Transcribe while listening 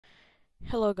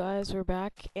Hello guys, we're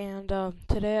back, and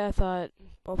today I thought,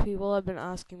 well, people have been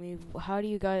asking me, how do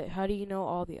you know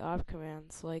all the op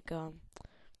commands? Like, how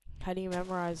do you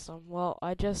memorize them? Well,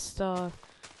 I just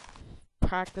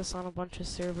practice on a bunch of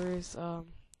servers.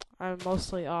 I'm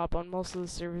mostly op on most of the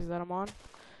servers that I'm on,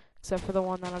 except for the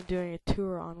one that I'm doing a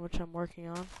tour on, which I'm working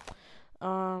on.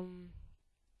 Um,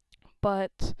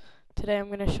 but today I'm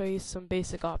gonna show you some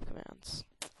basic op commands.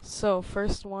 So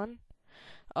first one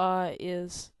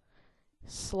is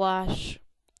slash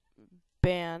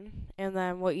ban, and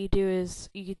then what you do is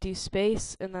you do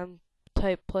space and then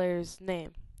type player's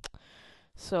name.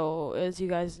 So as you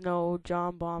guys know,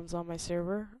 John Bomb's on my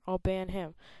server. I'll ban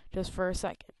him just for a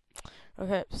second.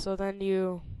 Okay, so then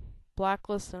you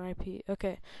blacklist an IP.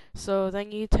 Okay, so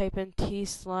then you type in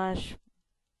t/ban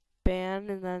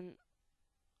and then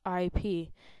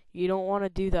IP. You don't want to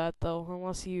do that though,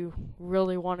 unless you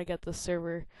really want to get the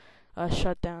server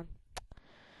shut down.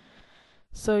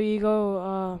 So you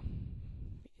go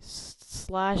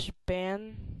slash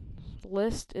ban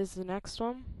list is the next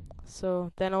one.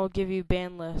 So then I'll give you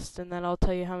ban list, and then I'll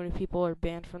tell you how many people are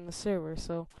banned from the server.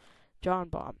 So John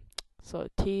Bomb. So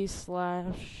t/dop.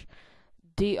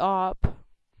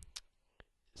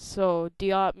 So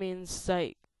dop means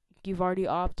that you've already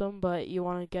opt them, but you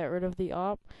want to get rid of the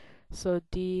op. So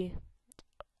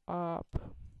dop.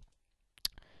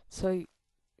 So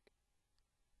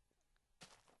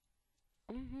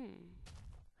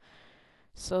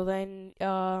so then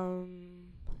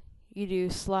you do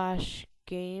slash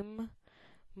game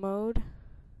mode,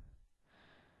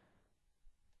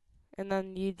 and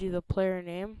then you do the player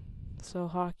name, so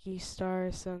Hockey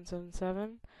Star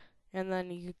 777, and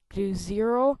then you do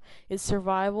 0 is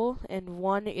survival and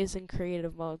 1 is in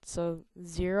creative mode. So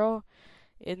 0,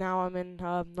 and now I'm in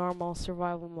normal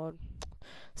survival mode.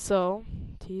 So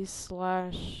t/give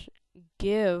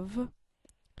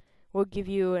will give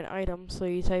you an item, so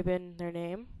you type in their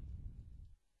name,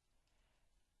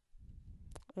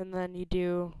 and then you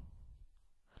do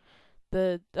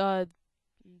the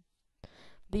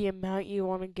amount you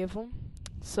want to give them.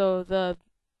 So the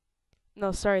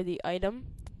item.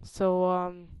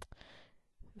 So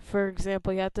for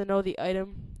example, you have to know the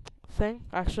item thing.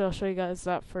 Actually, I'll show you guys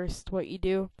that first. What you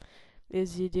do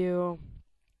is you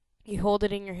hold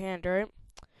it in your hand, right?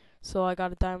 So I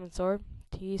got a diamond sword.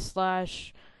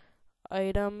 t/item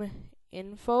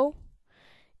info.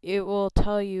 It will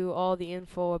tell you all the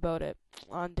info about it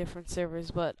on different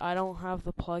servers, but I don't have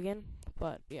the plugin.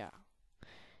 But yeah,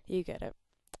 you get it.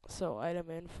 So item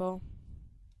info,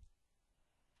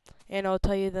 and it'll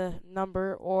tell you the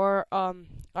number. Or on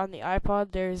the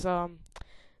iPod, there's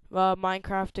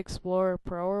Minecraft Explorer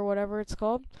Pro or whatever it's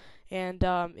called, and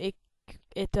it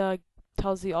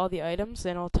tells you all the items,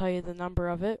 and it'll tell you the number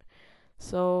of it.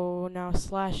 So now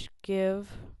 /give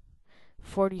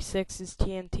 46 is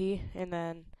TNT, and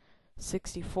then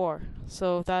 64.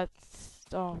 So that's,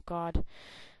 oh god,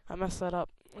 I messed that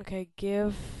up. Okay,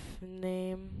 give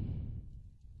name,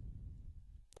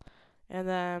 and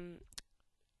then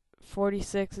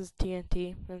 46 is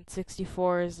TNT, and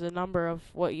 64 is the number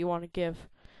of what you want to give.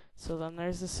 So then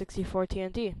there's the 64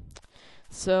 TNT.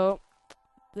 So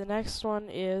the next one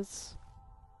is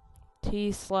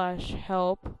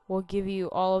t/help will give you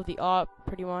all of the op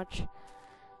pretty much.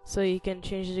 So you can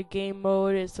change the game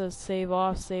mode. It says save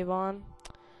off, save on,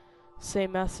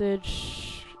 same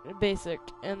message, basic.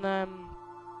 And then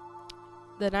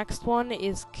the next one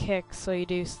is kick. So you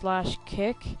do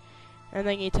 /kick, and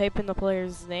then you type in the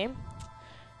player's name.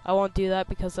 I won't do that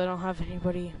because I don't have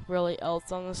anybody really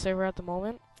else on the server at the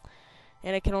moment,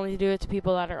 and it can only do it to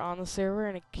people that are on the server,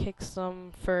 and it kicks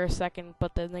them for a second,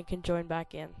 but then they can join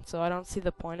back in. So I don't see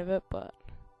the point of it. But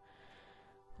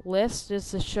list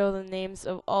is to show the names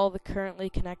of all the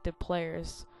currently connected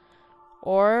players,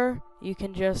 or you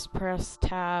can just press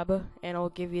tab and it'll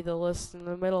give you the list in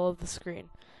the middle of the screen.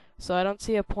 So I don't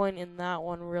see a point in that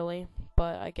one really,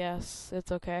 but I guess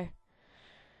it's okay.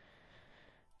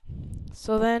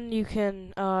 So then you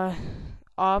can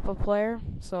op a player.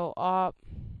 So op,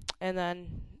 and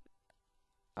then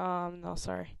no,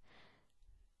 sorry.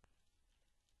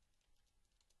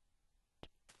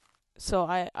 So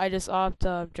I just opt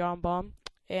John Bomb,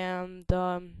 and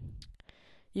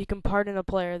you can pardon a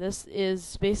player. This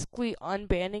is basically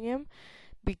unbanning him,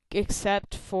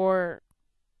 except for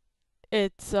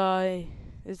it's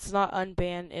not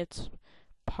unban, it's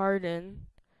pardon,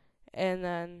 and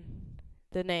then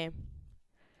the name.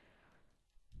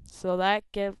 So that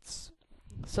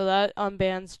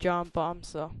unbans John Bomb.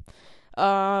 So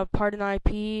pardon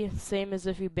IP, same as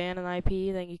if you ban an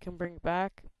IP, then you can bring it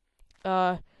back.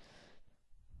 Uh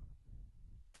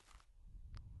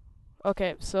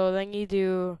Okay, so then you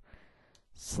do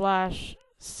slash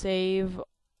save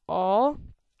all.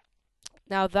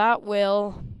 Now that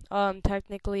will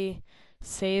technically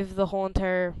save the whole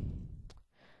entire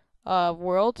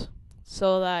world,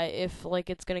 so that if like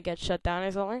it's gonna get shut down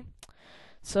or something.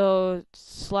 So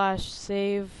slash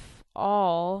save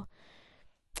all.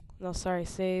 No, sorry,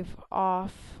 save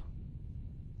off.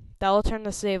 That will turn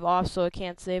the save off so it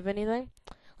can't save anything.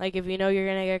 Like if you know you're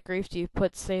gonna get griefed, you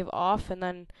put save off and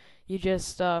then you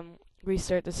just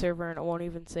restart the server and it won't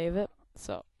even save it.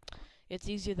 So it's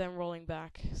easier than rolling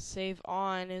back. Save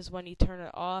on is when you turn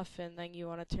it off and then you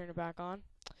want to turn it back on.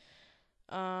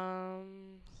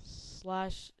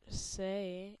 Slash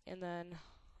say and then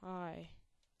hi.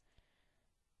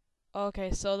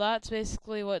 Okay, so that's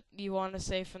basically what you want to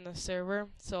say from the server.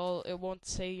 So it won't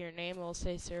say your name, it'll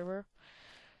say server.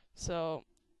 So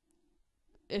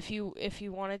if you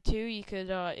wanted to, you could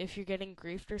if you're getting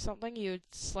griefed or something, you'd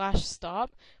slash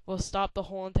stop. Will stop the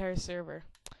whole entire server.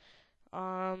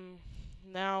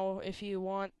 Now if you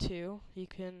want to, you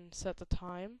can set the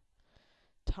time.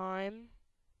 Time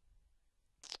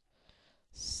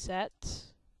set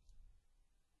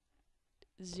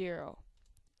 0.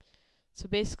 So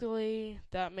basically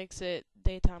that makes it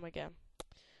daytime again,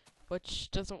 which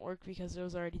doesn't work because it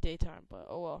was already daytime, but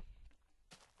oh well.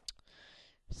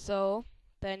 So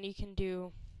then you can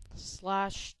do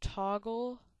slash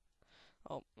toggle.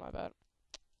 Oh, my bad.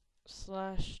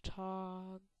 Slash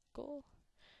toggle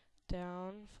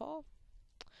downfall.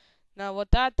 Now what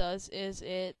that does is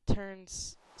it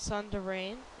turns sun to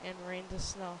rain and rain to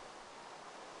snow.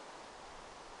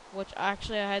 Which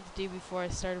actually I had to do before I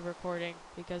started recording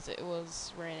because it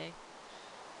was raining.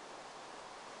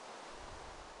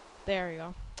 There we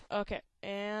go. Okay,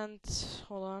 and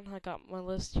hold on, I got my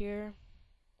list here.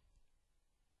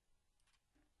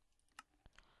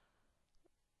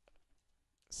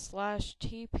 Slash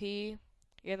TP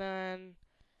and then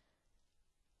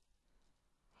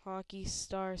Hockey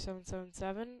Star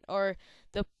 777 or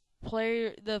the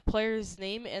player's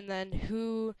name and then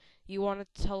who you want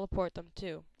to teleport them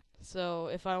to. So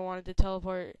if I wanted to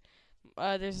teleport,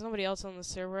 there's nobody else on the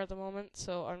server at the moment,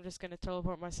 so I'm just gonna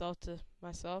teleport myself to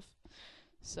myself.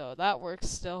 So that works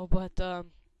still, but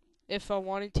if I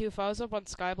wanted to, if I was up on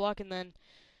Skyblock and then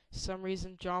some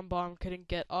reason John Bomb couldn't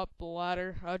get up the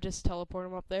ladder, I would just teleport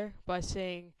him up there by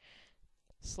saying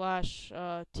slash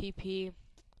TP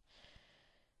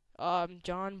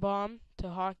John Bomb to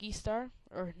Hockey Star,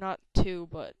 or not to,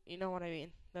 but you know what I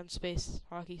mean. Then space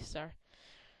Hockey Star.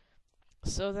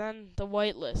 So then the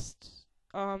whitelist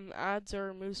adds or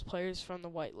removes players from the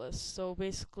whitelist. So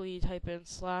basically, you type in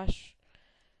slash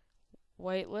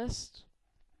whitelist,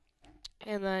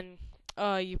 and then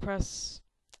you press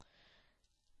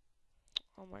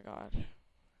oh my god,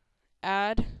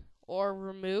 add or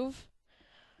remove.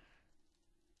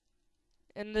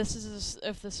 And this is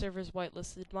if the server's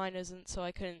whitelisted. Mine isn't, so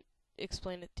I couldn't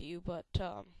explain it to you. But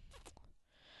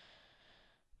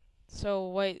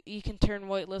so you can turn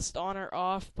whitelist on or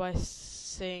off by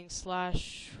saying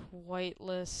slash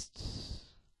whitelist,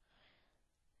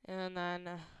 and then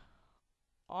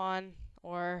on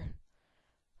or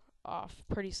off.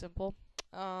 Pretty simple.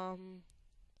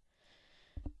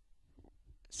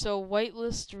 So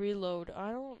whitelist reload.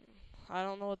 I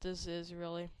don't know what this is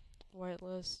really.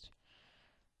 Whitelist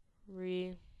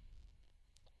reload.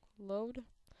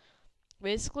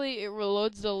 Basically, it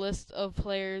reloads the list of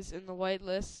players in the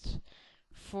whitelist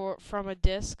from a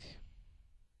disk.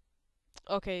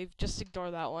 Okay, just ignore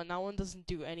that one. That one doesn't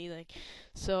do anything.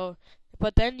 So,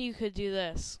 but then you could do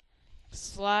this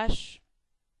slash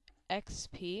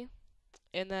XP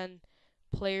and then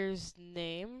player's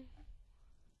name.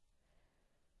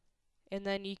 And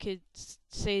then you could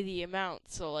say the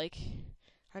amount. So, like,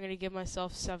 I'm going to give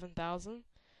myself 7,000.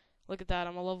 Look at that.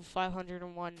 I'm a level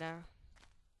 501 now.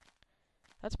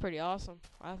 That's pretty awesome,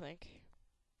 I think.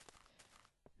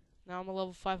 Now I'm a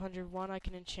level 501. I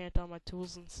can enchant all my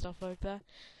tools and stuff like that.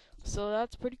 So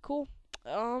that's pretty cool.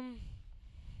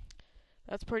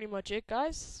 That's pretty much it,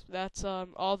 guys. That's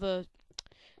all the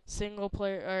single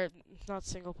player, or not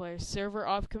single player, server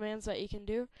op commands that you can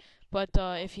do. But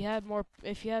if you had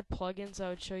plugins, I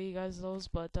would show you guys those.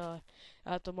 But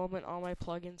at the moment, all my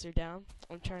plugins are down.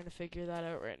 I'm trying to figure that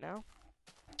out right now.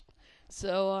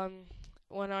 So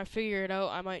when I figure it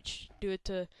out, I might do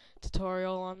a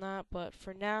tutorial on that. But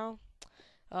for now,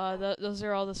 those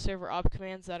are all the server op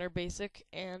commands that are basic.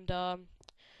 And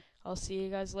I'll see you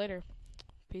guys later.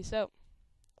 Peace out.